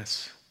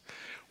wilderness.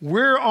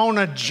 We're on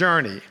a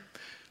journey,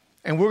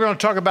 and we're going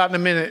to talk about in a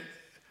minute.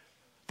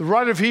 The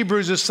writer of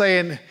Hebrews is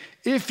saying,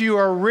 if you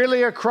are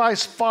really a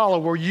Christ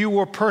follower, you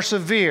will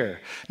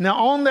persevere.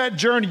 Now, on that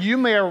journey, you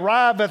may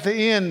arrive at the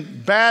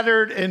end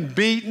battered and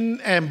beaten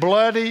and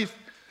bloody.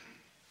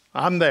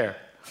 I'm there.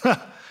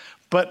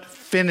 But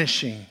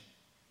finishing.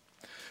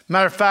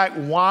 Matter of fact,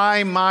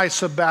 why my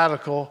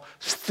sabbatical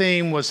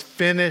theme was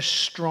finish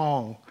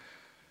strong.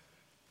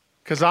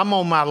 Because I'm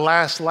on my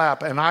last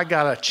lap and I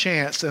got a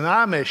chance, and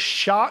I'm as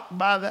shocked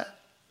by that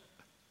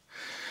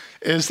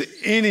as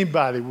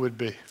anybody would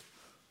be.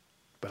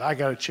 But I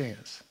got a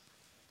chance.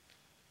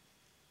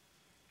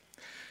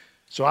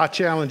 So I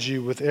challenge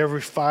you with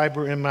every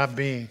fiber in my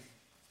being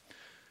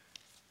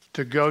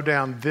to go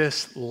down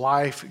this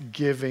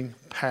life-giving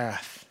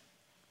path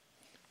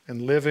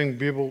and living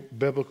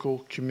biblical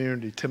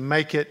community, to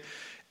make it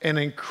an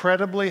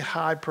incredibly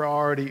high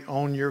priority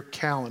on your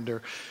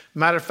calendar.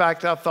 Matter of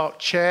fact, I thought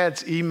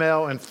Chad's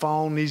email and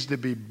phone needs to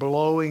be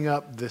blowing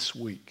up this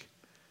week.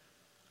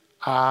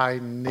 I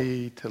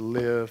need to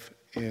live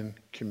in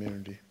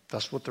community.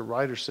 That's what the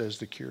writer says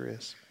the cure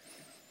is.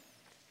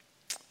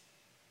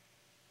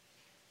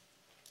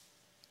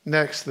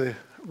 Next, the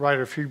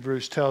writer of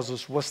Hebrews tells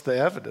us what's the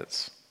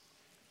evidence.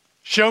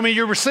 Show me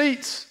your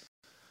receipts.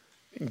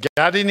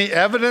 Got any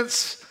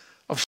evidence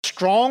of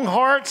strong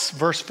hearts?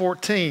 Verse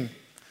 14.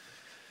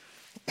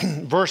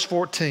 Verse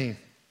 14.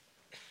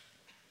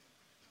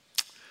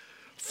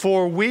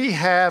 For we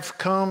have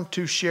come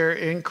to share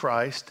in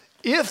Christ,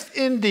 if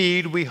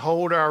indeed we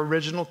hold our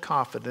original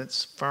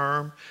confidence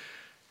firm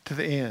to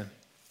the end.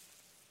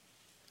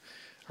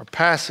 Our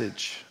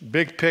passage,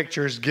 big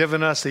picture, has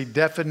given us a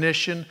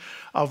definition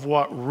of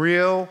what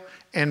real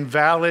and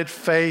valid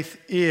faith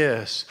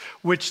is,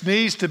 which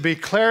needs to be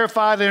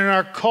clarified in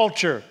our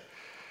culture.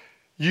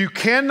 You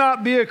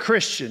cannot be a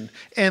Christian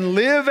and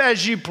live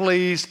as you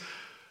please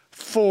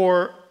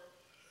for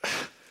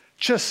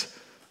just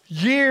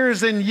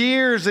years and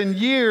years and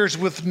years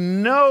with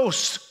no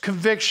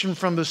conviction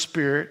from the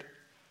Spirit,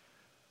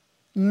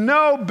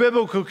 no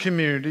biblical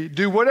community,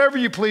 do whatever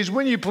you please,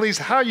 when you please,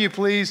 how you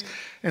please,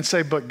 and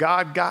say, but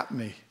God got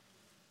me.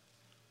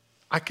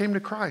 I came to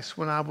Christ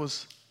when I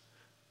was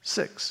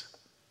 6.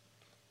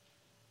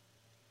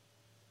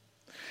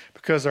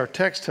 Because our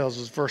text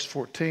tells us, verse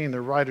 14,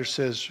 the writer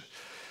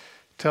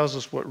tells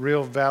us what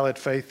real valid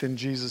faith in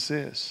Jesus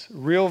is.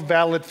 Real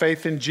valid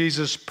faith in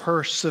Jesus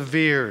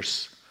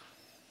perseveres.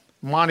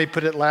 Monty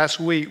put it last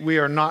week, we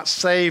are not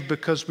saved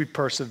because we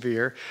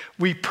persevere.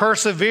 We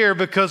persevere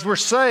because we're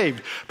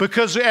saved.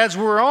 Because as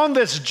we're on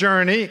this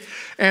journey,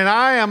 and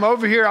I am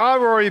over here,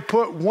 I've already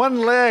put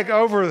one leg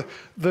over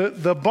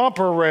the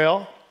bumper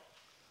rail.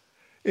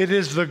 It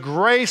is the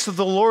grace of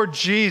the Lord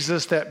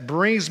Jesus that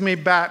brings me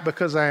back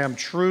because I am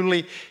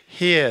truly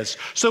His.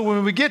 So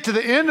when we get to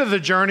the end of the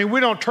journey, we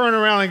don't turn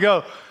around and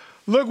go,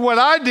 look what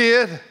I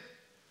did.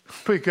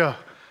 We go,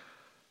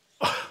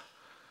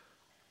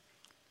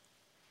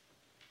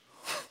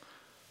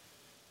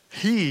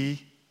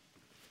 He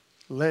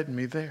led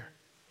me there.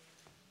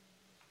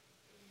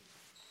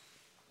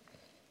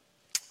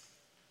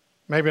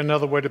 Maybe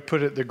another way to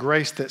put it, the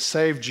grace that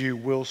saved you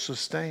will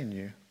sustain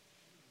you.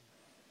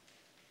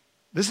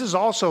 This is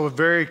also a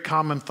very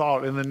common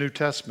thought in the New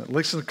Testament.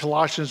 Listen to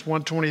Colossians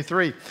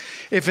 1:23.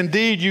 If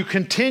indeed you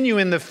continue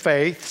in the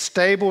faith,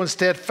 stable and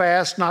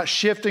steadfast, not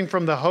shifting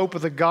from the hope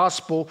of the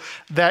gospel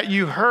that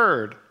you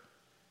heard.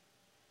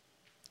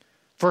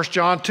 1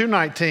 John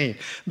 2:19.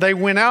 They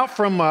went out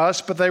from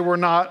us, but they were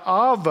not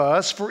of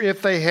us. For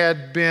if they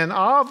had been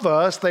of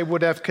us, they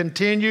would have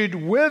continued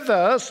with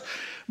us.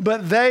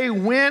 But they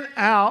went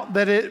out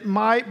that it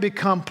might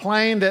become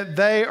plain that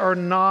they are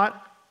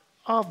not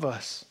of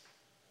us.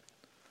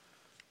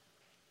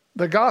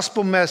 The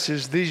gospel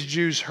message these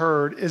Jews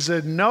heard is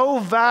of no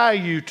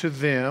value to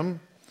them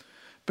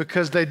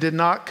because they did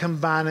not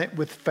combine it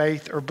with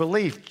faith or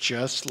belief,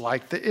 just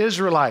like the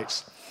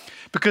Israelites.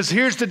 Because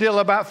here's the deal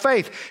about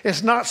faith.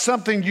 It's not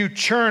something you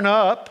churn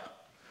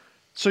up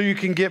so you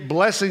can get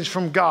blessings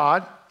from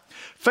God.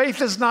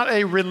 Faith is not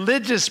a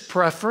religious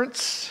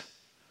preference.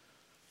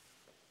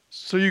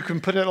 So you can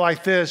put it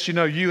like this,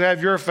 you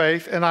have your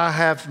faith and I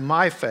have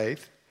my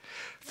faith.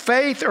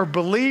 Faith or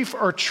belief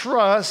or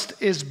trust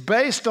is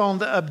based on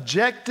the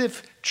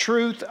objective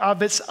truth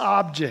of its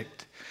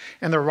object.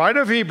 And the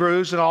writer of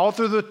Hebrews and all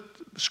through the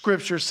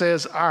scripture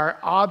says our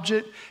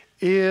object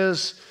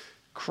is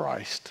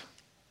Christ.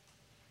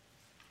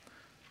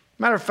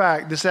 Matter of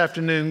fact, this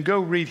afternoon,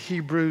 go read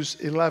Hebrews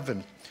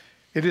 11.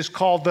 It is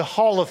called the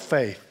Hall of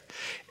Faith.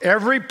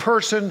 Every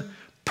person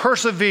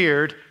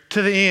persevered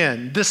to the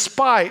end,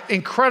 despite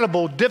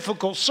incredible,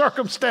 difficult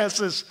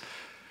circumstances,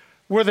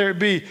 whether it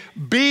be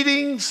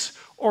beatings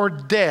or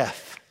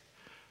death.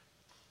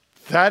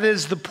 That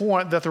is the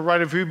point that the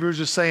writer of Hebrews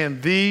is saying.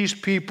 These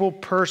people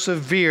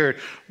persevered.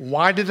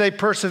 Why did they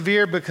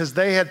persevere? Because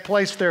they had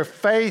placed their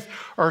faith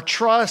or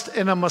trust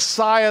in a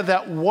Messiah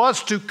that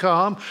was to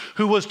come,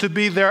 who was to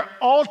be their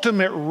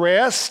ultimate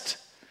rest,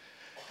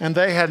 and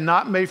they had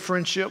not made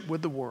friendship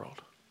with the world.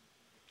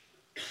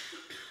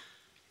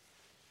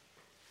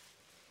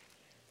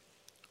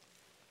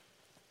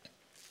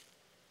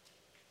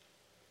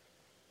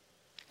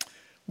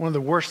 One of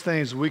the worst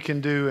things we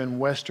can do in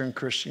Western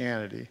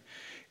Christianity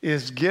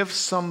is give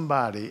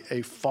somebody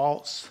a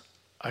false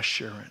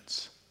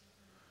assurance.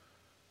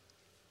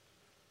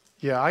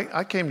 Yeah,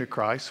 I came to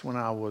Christ when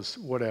I was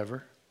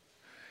whatever,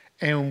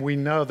 and we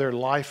know their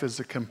life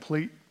is a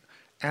complete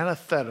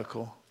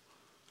antithetical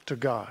to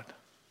God.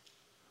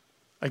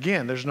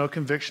 Again, there's no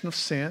conviction of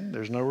sin.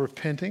 There's no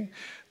repenting.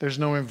 There's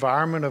no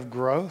environment of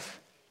growth.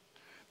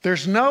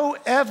 There's no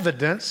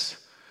evidence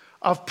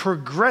of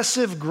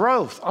progressive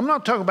growth. I'm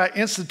not talking about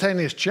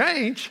instantaneous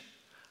change.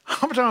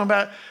 I'm talking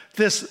about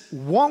this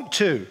want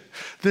to,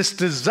 this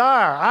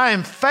desire. I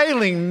am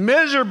failing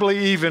miserably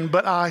even,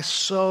 but I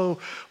so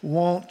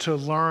want to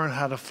learn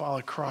how to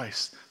follow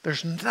Christ.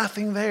 There's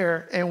nothing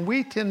there. And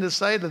we tend to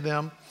say to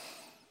them,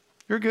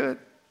 you're good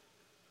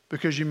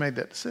because you made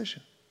that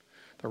decision.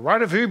 The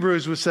writer of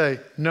Hebrews would say,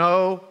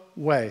 no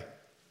way.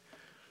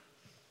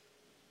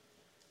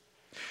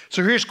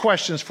 So here's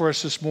questions for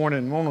us this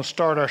morning. We want to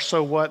start our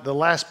so what. The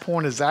last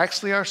point is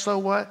actually our so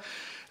what.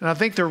 And I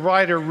think the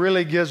writer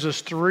really gives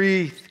us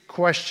 3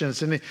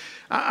 questions. And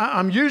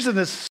I'm using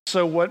this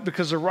so what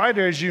because the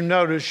writer, as you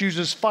notice,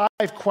 uses 5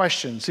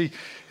 questions.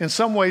 In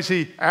some ways,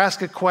 he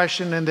asks a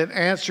question and then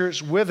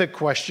answers with a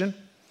question.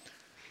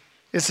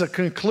 It's a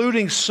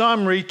concluding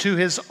summary to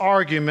his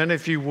argument,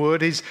 if you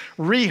would. He's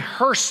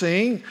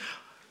rehearsing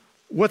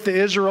what the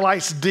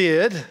Israelites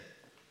did,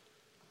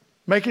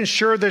 making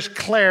sure there's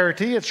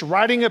clarity. It's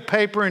writing a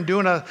paper and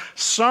doing a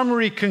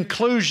summary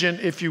conclusion,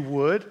 if you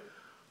would.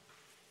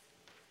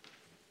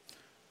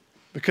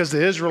 Because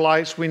the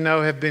Israelites, we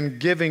know, have been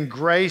given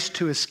grace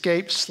to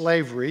escape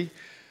slavery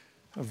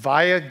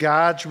via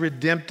God's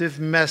redemptive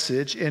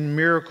message and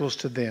miracles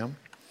to them,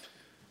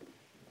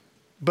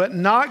 but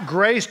not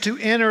grace to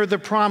enter the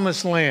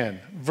promised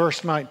land,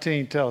 verse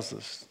 19 tells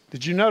us.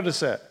 Did you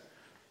notice that?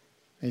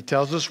 He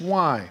tells us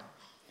why.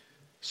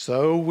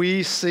 So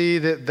we see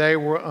that they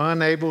were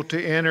unable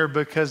to enter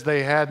because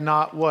they had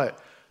not what?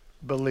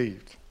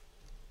 Believed.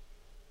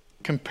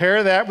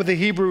 Compare that with the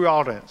Hebrew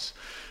audience.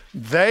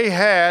 They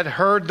had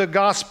heard the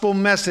gospel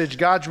message,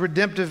 God's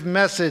redemptive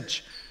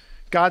message,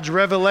 God's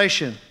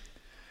revelation.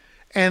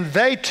 And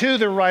they too,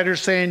 the writer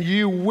saying,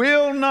 you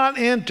will not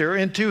enter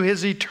into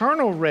his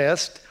eternal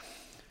rest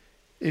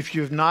if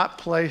you have not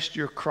placed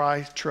your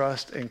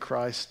trust in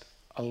Christ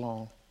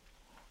alone.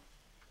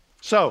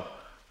 So,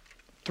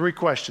 3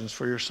 questions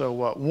for your so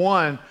what.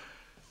 1,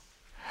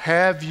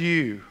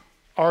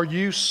 are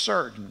you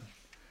certain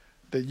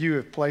that you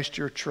have placed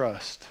your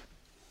trust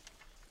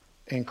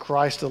in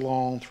Christ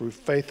alone, through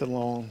faith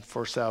alone,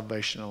 for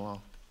salvation alone?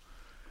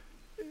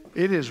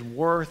 It is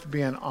worth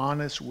being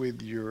honest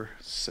with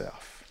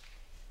yourself.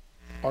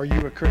 Are you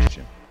a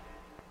Christian?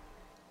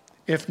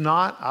 If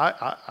not,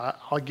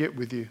 I'll get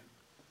with you.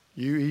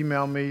 You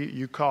email me,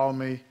 you call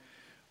me,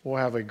 we'll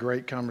have a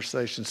great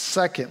conversation.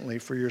 Secondly,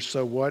 for your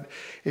so what,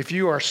 if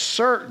you are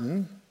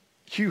certain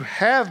you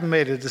have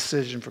made a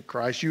decision for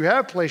Christ, you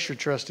have placed your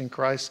trust in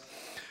Christ,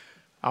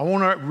 I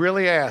want to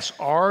really ask,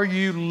 are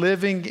you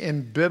living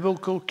in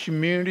biblical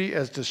community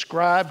as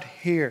described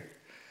here,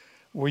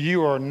 where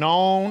you are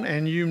known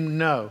and you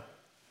know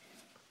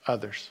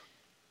others?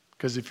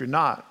 Because if you're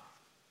not,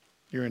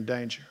 you're in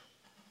danger.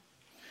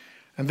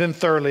 And then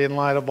thirdly, in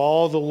light of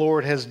all the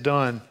Lord has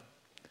done,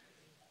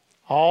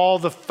 all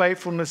the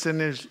faithfulness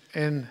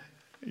in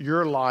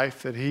your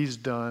life that he's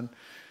done,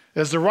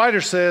 as the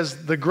writer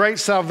says, the great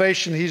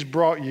salvation he's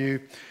brought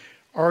you,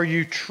 are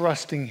you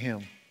trusting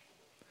him?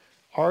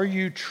 Are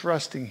you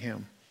trusting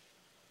him?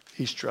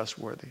 He's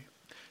trustworthy.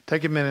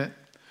 Take a minute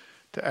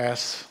to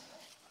ask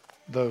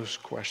those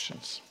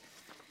questions.